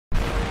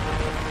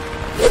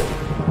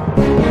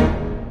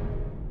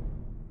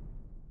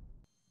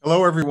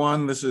Hello,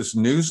 everyone. This is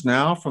News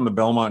Now from the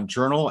Belmont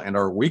Journal and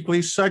our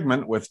weekly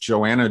segment with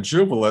Joanna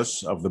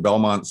Tzouvelis of the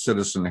Belmont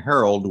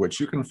Citizen-Herald, which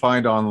you can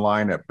find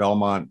online at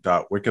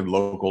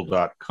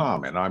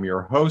belmont.wickedlocal.com. And I'm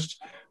your host,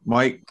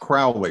 Mike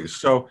Crowley.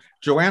 So,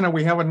 Joanna,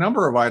 we have a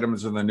number of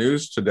items in the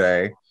news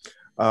today.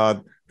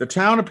 The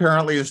town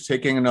apparently is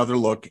taking another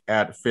look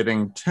at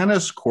fitting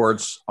tennis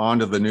courts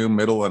onto the new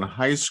middle and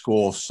high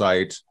school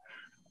site.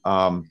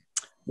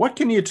 What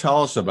can you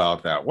tell us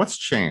about that? What's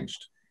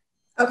changed?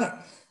 Okay.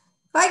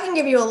 If I can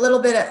give you a little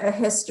bit of a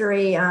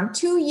history,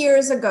 2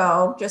 years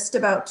ago, just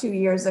about 2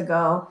 years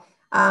ago,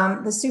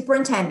 the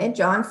superintendent,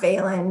 John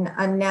Phelan,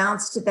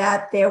 announced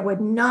that there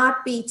would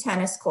not be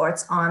tennis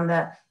courts on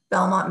the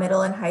Belmont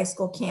Middle and High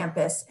School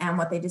campus. And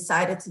what they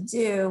decided to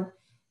do,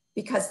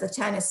 because the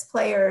tennis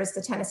players,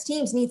 the tennis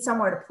teams need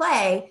somewhere to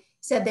play,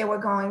 said they were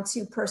going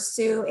to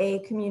pursue a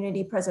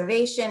community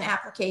preservation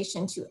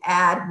application to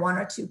add 1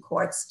 or 2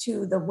 courts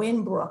to the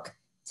Winbrook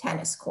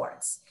tennis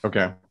courts.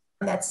 Okay.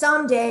 That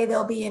someday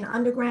there'll be an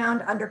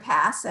underground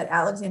underpass at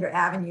Alexander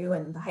Avenue,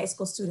 and the high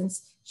school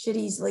students should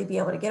easily be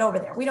able to get over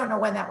there. We don't know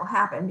when that will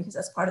happen because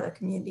that's part of the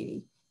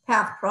community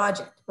path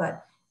project.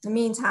 But in the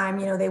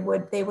meantime, they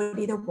would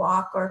either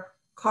walk or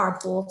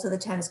carpool to the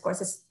tennis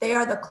courts. They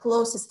are the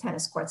closest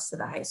tennis courts to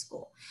the high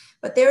school.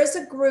 But there is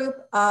a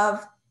group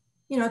of,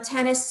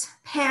 tennis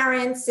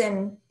parents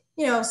and,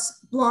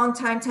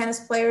 longtime tennis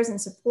players and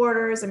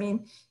supporters.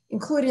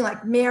 Including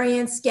like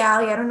Marianne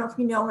Scally. I don't know if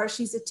you know her.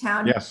 She's a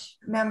town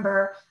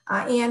member.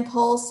 Ann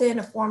Polson,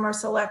 a former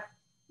select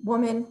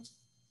woman.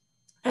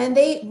 And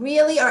they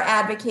really are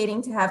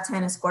advocating to have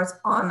tennis courts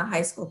on the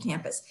high school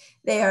campus.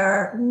 They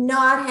are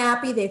not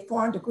happy. They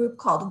formed a group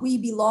called We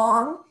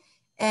Belong.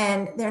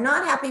 And they're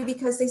not happy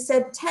because they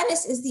said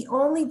tennis is the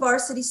only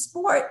varsity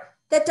sport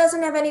that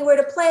doesn't have anywhere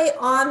to play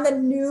on the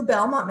new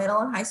Belmont Middle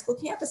and High School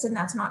campus. And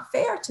that's not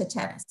fair to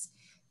tennis.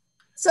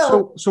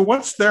 So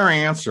what's their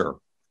answer,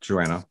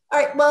 Joanna? All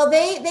right, well,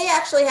 they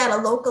actually had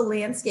a local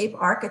landscape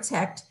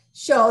architect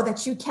show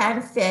that you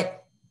can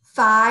fit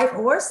 5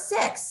 or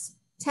 6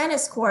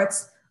 tennis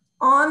courts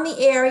on the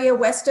area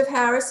west of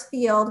Harris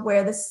Field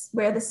where the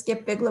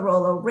Skip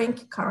Vigliarolo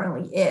rink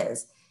currently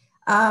is.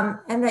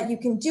 And that you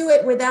can do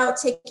it without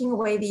taking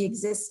away the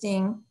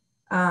existing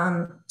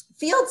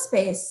field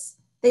space.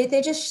 They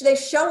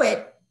show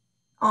it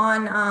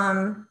on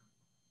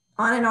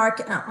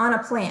a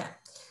plan.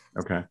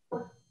 Okay.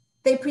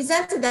 They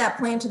presented that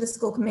plan to the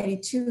school committee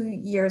 2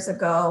 years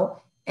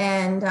ago.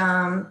 And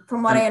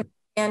from what I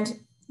understand,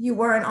 you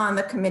weren't on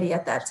the committee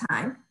at that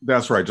time.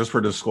 That's right. Just for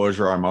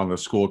disclosure, I'm on the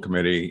school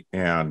committee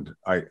and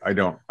I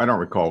don't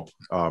recall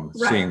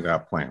seeing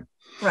that plan.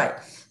 Right.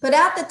 But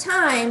at the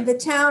time, the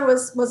town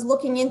was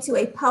looking into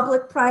a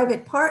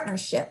public-private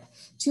partnership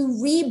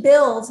to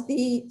rebuild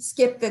the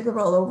Skip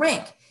Vigliarolo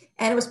rink.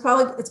 And it's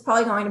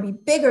probably going to be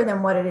bigger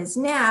than what it is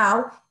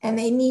now. And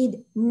they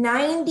need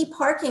 90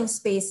 parking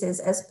spaces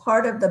as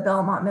part of the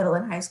Belmont Middle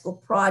and High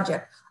School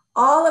project.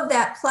 All of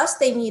that, plus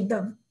they need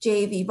the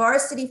JV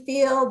varsity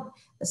field,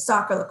 the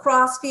soccer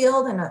lacrosse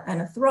field,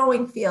 and a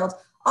throwing field.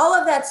 All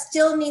of that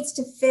still needs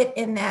to fit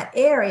in that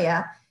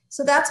area.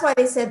 So that's why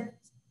they said,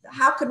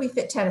 how could we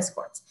fit tennis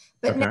courts?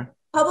 But now,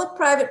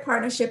 public-private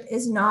partnership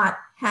is not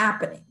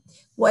happening.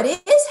 What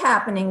is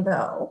happening,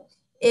 though,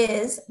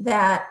 is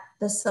that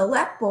the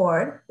select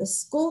board, the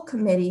school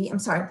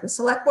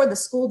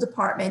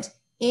department,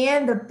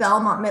 and the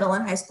Belmont Middle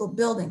and High School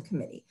Building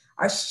Committee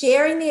are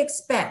sharing the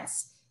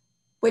expense,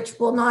 which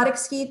will not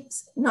exceed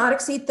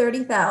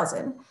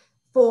 $30,000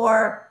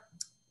 for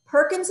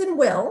Perkins and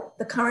Will,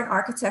 the current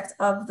architect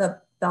of the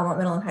Belmont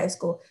Middle and High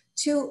School,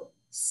 to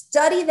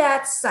study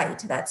that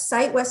site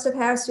west of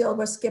Harrisfield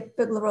where Skip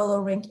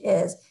Vigliarolo rink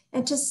is,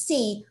 and to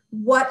see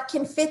what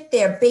can fit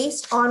there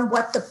based on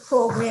what the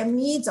program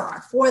needs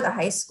are for the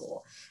high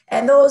school.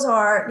 And those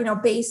are,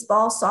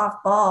 baseball,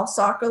 softball,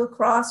 soccer,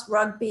 lacrosse,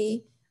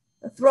 rugby,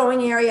 the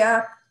throwing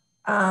area,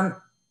 and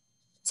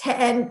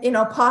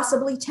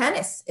possibly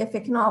tennis if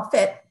it can all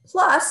fit.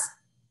 Plus,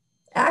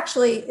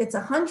 actually, it's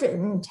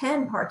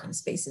 110 parking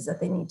spaces that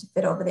they need to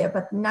fit over there,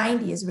 but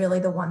 90 is really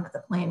the one that the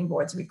planning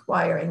board's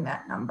requiring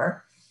that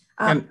number.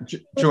 And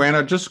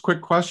Joanna, just a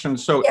quick question.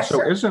 So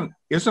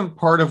isn't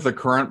part of the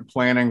current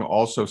planning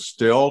also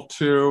still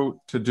to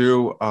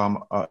do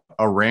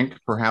a rink,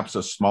 perhaps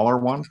a smaller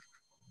one?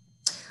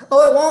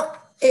 Oh,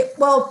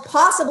 well,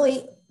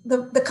 possibly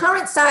the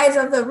current size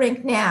of the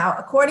rink now,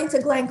 according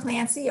to Glenn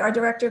Clancy, our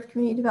director of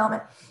community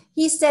development,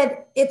 he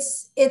said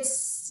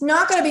it's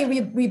not going to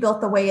be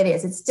rebuilt the way it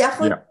is. It's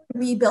definitely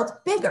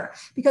rebuilt bigger,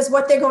 because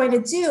what they're going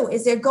to do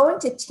is they're going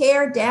to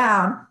tear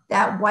down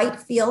that white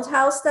field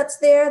house that's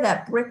there,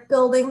 that brick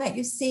building that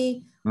you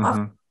see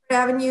off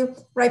Avenue,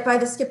 right by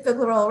the Skip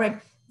Vigliarolo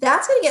rink.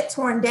 That's going to get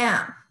torn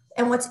down.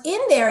 And what's in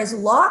there is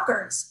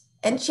lockers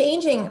and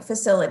changing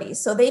facilities.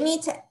 So they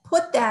need to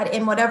put that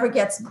in whatever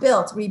gets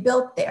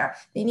rebuilt there.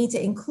 They need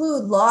to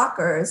include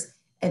lockers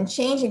and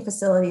changing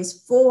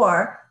facilities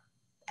for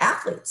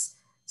athletes.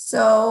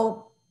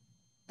 So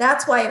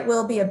that's why it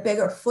will be a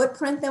bigger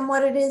footprint than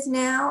what it is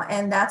now.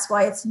 And that's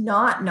why it's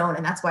not known.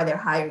 And that's why they're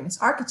hiring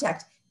this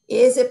architect.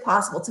 Is it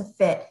possible to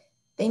fit?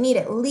 They need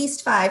at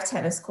least 5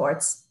 tennis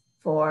courts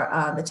for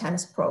the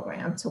tennis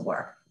program to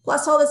work,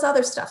 plus all this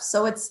other stuff.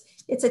 So it's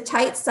a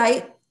tight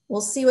site.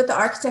 We'll see what the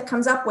architect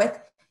comes up with.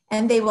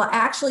 And they will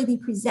actually be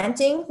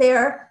presenting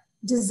their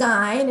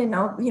design and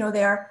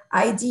their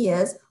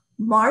ideas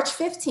March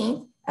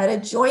 15th at a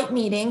joint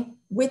meeting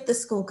with the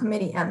school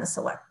committee and the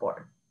select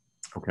board.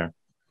 Okay.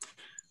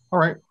 All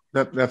right.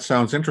 That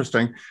sounds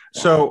interesting.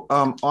 So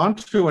on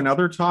to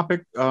another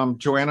topic.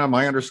 Joanna,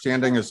 my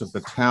understanding is that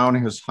the town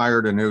has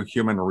hired a new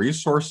human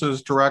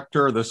resources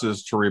director. This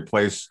is to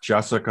replace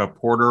Jessica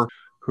Porter,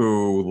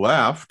 who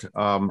left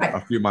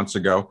a few months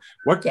ago.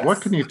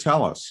 What can you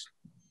tell us?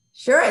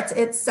 Sure.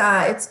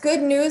 It's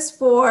good news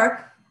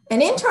for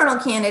an internal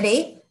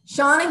candidate,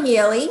 Shauna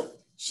Healy.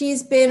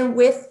 She's been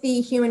with the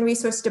Human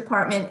Resource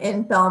Department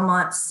in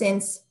Belmont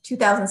since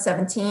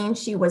 2017.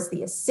 She was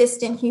the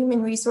Assistant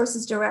Human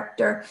Resources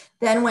Director.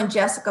 Then when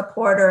Jessica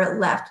Porter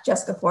left,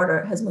 Jessica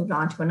Porter has moved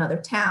on to another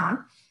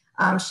town.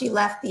 She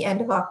left the end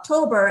of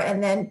October,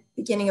 and then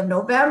beginning of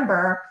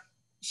November,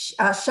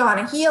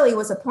 Shauna Healy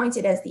was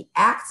appointed as the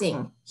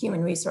Acting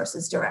Human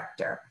Resources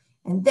Director.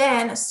 And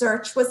then a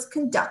search was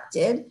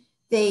conducted.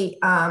 They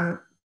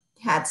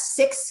had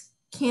 6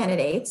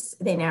 candidates.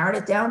 They narrowed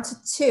it down to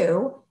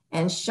 2.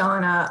 And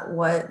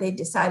Shauna they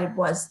decided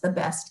was the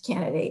best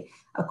candidate,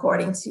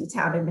 according to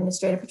Town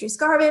Administrator Patrice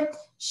Garvin.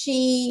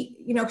 She,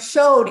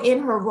 showed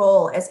in her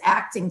role as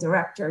acting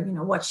director,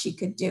 what she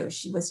could do.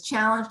 She was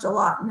challenged a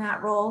lot in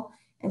that role,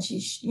 and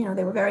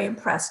they were very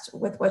impressed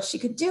with what she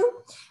could do.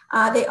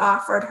 They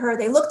offered her.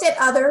 They looked at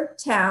other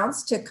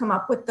towns to come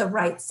up with the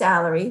right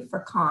salary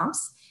for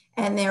comps,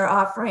 and they're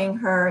offering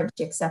her. And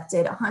she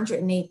accepted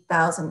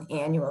 $108,000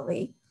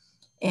 annually,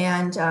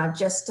 and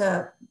just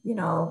a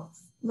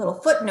little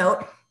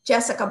footnote,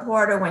 Jessica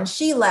Porter, when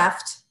she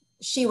left,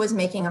 she was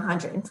making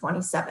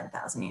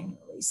 $127,000 annually.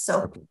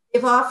 So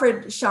they've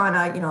offered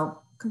Shauna,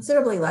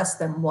 considerably less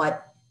than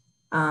what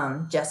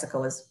Jessica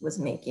was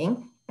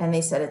making. And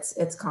they said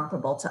it's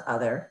comparable to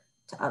other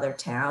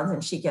towns.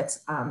 And she gets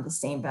the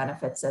same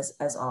benefits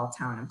as all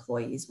town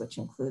employees, which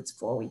includes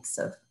 4 weeks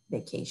of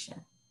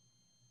vacation.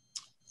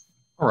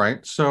 All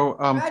right. So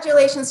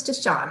congratulations to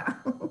Shauna.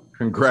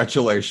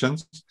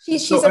 Congratulations.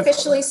 She's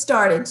officially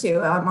started too.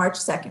 March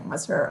 2nd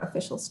was her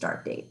official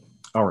start date.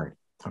 All right.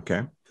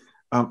 Okay.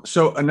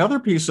 So another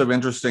piece of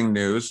interesting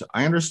news,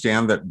 I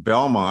understand that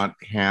Belmont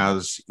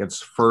has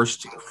its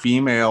first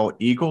female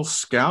Eagle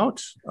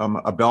Scout,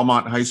 a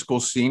Belmont High School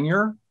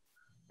senior.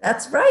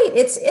 That's right.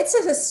 It's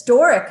a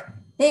historic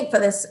thing for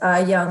this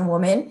young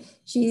woman.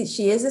 She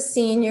is a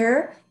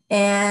senior.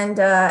 And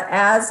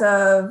as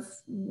of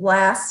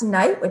last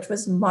night, which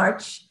was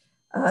March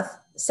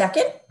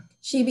 2nd,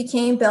 she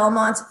became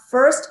Belmont's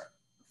first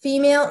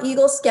female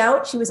Eagle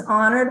Scout. She was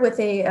honored with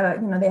they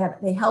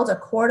held a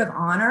court of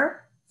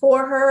honor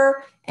for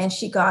her, and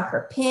she got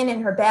her pin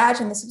and her badge,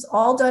 and this was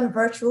all done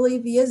virtually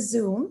via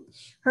Zoom.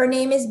 Her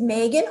name is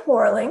Megan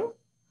Horling,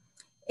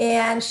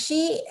 and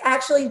she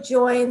actually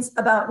joins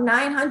about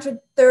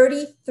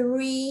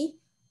 933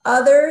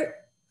 other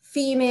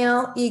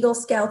female Eagle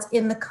Scouts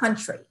in the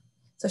country.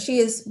 So she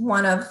is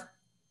one of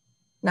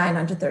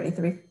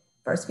 933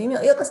 first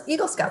female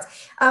Eagle Scouts.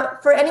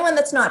 For anyone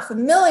that's not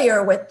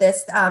familiar with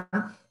this,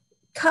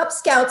 Cub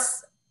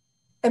Scouts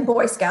and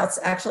Boy Scouts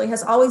actually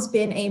has always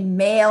been a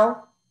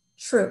male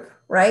troop,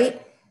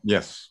 right?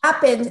 Yes. What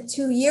happened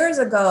 2 years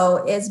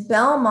ago is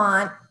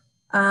Belmont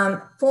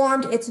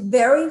formed its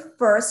very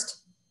first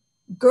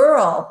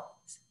girl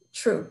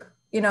troop,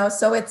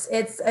 so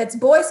it's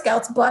Boy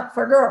Scouts, but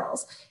for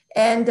girls.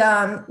 And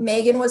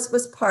Megan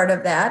was part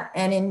of that.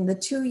 And in the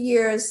 2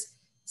 years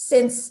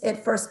since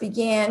it first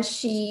began,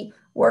 she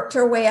worked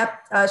her way up.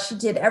 She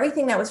did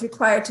everything that was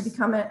required to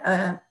become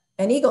an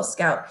Eagle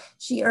Scout.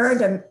 She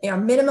earned a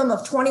minimum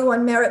of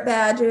 21 merit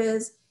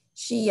badges.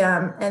 She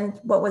and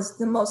what was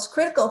the most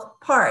critical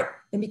part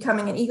in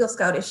becoming an Eagle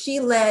Scout is she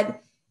led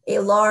a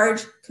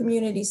large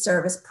community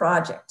service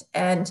project.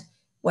 And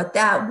what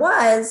that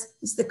was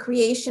the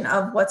creation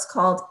of what's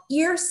called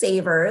ear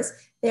savers.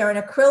 They're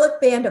an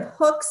acrylic band of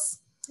hooks.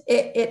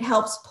 It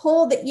helps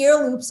pull the ear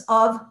loops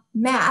of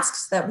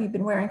masks that we've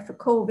been wearing for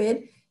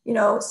COVID,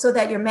 so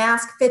that your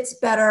mask fits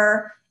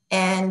better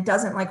and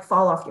doesn't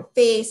fall off your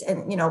face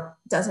and,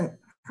 doesn't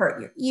hurt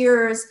your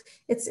ears.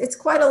 It's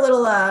quite a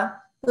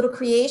little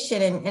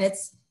creation, and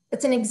it's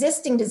an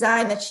existing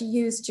design that she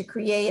used to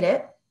create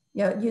it,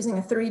 using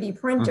a 3D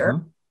printer.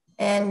 Mm-hmm.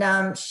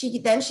 And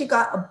she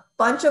got a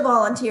bunch of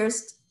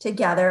volunteers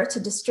together to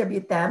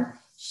distribute them.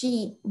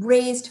 She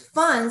raised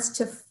funds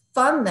to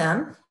fund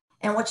them.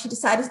 And what she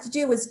decided to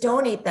do was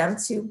donate them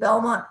to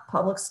Belmont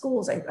Public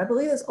Schools. I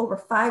believe there's over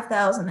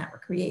 5,000 that were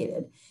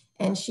created.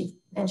 And she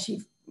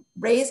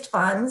raised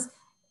funds,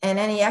 and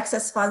any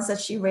excess funds that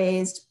she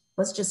raised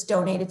was just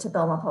donated to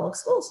Belmont Public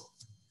Schools.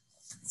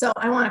 So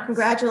I want to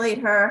congratulate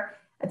her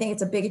I think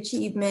it's a big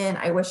achievement.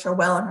 I wish her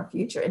well in her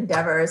future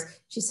endeavors.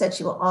 She said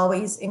she will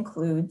always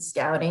include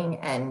scouting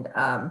and,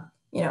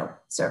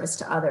 service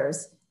to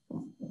others,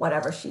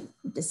 whatever she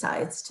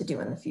decides to do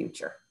in the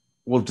future.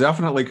 Well,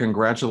 definitely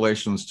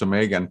congratulations to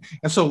Megan.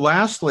 And so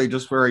lastly,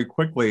 just very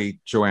quickly,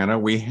 Joanna,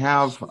 we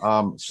have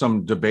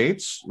some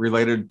debates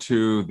related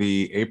to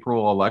the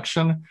April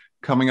election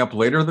coming up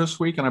later this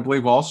week, and I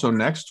believe also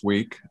next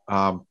week,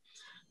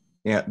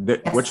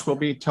 yes. Which will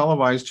be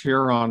televised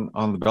here on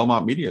the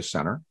Belmont Media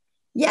Center.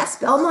 Yes,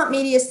 Belmont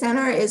Media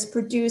Center is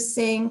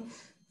producing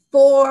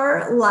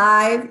 4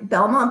 live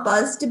Belmont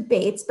Buzz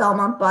debates.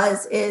 Belmont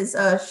Buzz is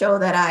a show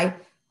that I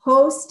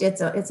host.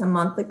 It's a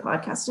monthly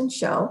podcast and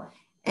show.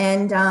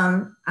 And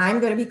I'm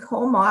going to be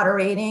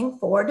co-moderating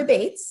 4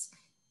 debates.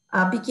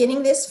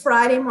 Beginning this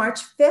Friday, March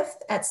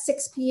 5th at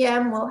 6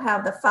 p.m., we'll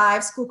have the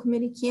 5 school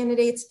committee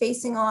candidates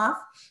facing off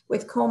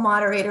with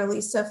co-moderator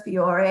Lisa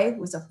Fiore,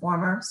 who's a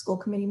former school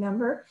committee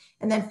member,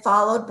 and then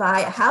followed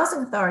by a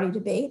housing authority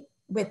debate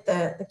with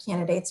the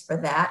candidates for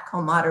that,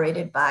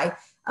 co-moderated by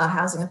a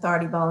housing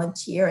authority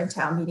volunteer and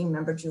town meeting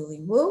member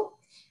Julie Wu.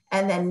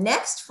 And then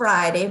next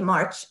Friday,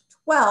 March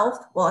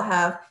 12th, we'll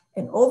have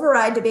an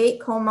override debate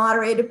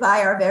co-moderated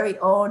by our very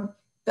own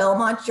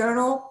Belmont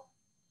Journal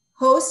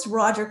host,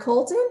 Roger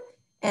Colton,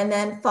 and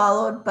then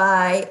followed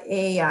by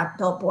a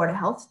Belt Board of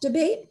Health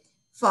debate,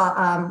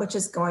 which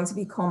is going to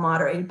be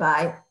co-moderated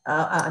by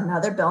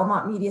another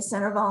Belmont Media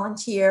Center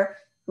volunteer,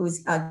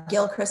 who's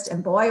Gilchrist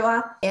and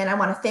Boywa. And I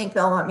want to thank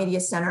Belmont Media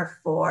Center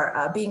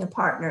for being a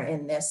partner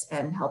in this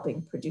and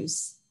helping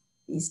produce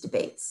these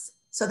debates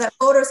so that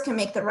voters can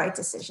make the right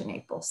decision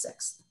April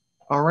 6th.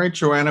 All right,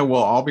 Joanna,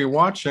 we'll all be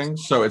watching.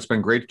 So it's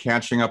been great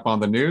catching up on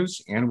the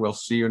news, and we'll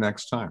see you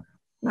next time.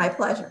 My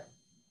pleasure.